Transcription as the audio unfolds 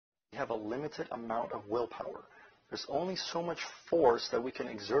have a limited amount of willpower. There's only so much force that we can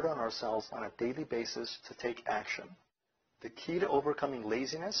exert on ourselves on a daily basis to take action. The key to overcoming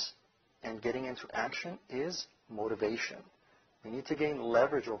laziness and getting into action is motivation. We need to gain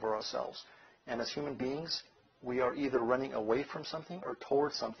leverage over ourselves. And as human beings, we are either running away from something or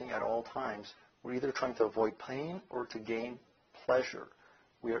towards something at all times. We're either trying to avoid pain or to gain pleasure.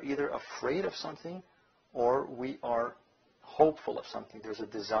 We are either afraid of something or we are hopeful of something. There's a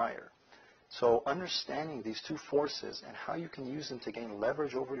desire. So understanding these two forces and how you can use them to gain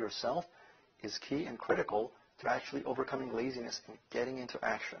leverage over yourself is key and critical to actually overcoming laziness and getting into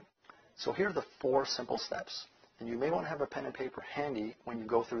action. So here are the 4 simple steps. And you may want to have a pen and paper handy when you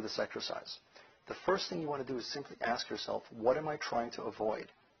go through this exercise. The first thing you want to do is simply ask yourself, what am I trying to avoid?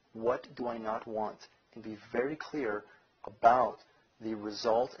 What do I not want? And be very clear about the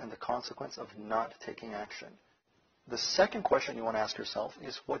result and the consequence of not taking action. The second question you want to ask yourself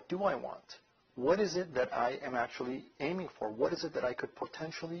is, what do I want? What is it that I am actually aiming for? What is it that I could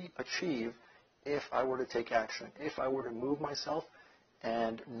potentially achieve if I were to take action, if I were to move myself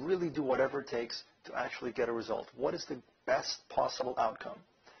and really do whatever it takes to actually get a result? What is the best possible outcome?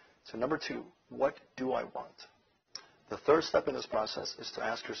 So number 2, what do I want? The third step in this process is to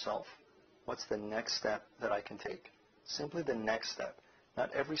ask yourself, what's the next step that I can take? Simply the next step.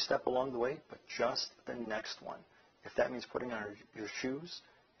 Not every step along the way, but just the next one. If that means putting on your shoes,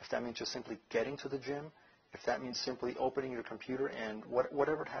 if that means just simply getting to the gym, if that means simply opening your computer and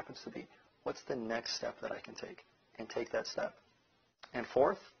whatever it happens to be, what's the next step that I can take? And take that step. And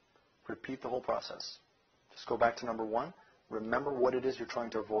fourth, repeat the whole process. Just go back to number 1. Remember what it is you're trying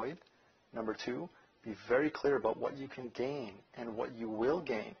to avoid. Number 2, be very clear about what you can gain and what you will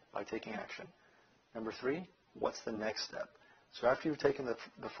gain by taking action. Number 3, what's the next step? So after you've taken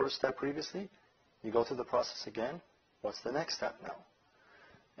the first step previously, you go through the process again. What's the next step now?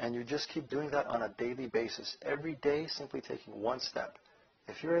 And you just keep doing that on a daily basis. Every day, simply taking one step.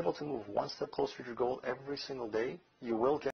 If you're able to move one step closer to your goal every single day, you will get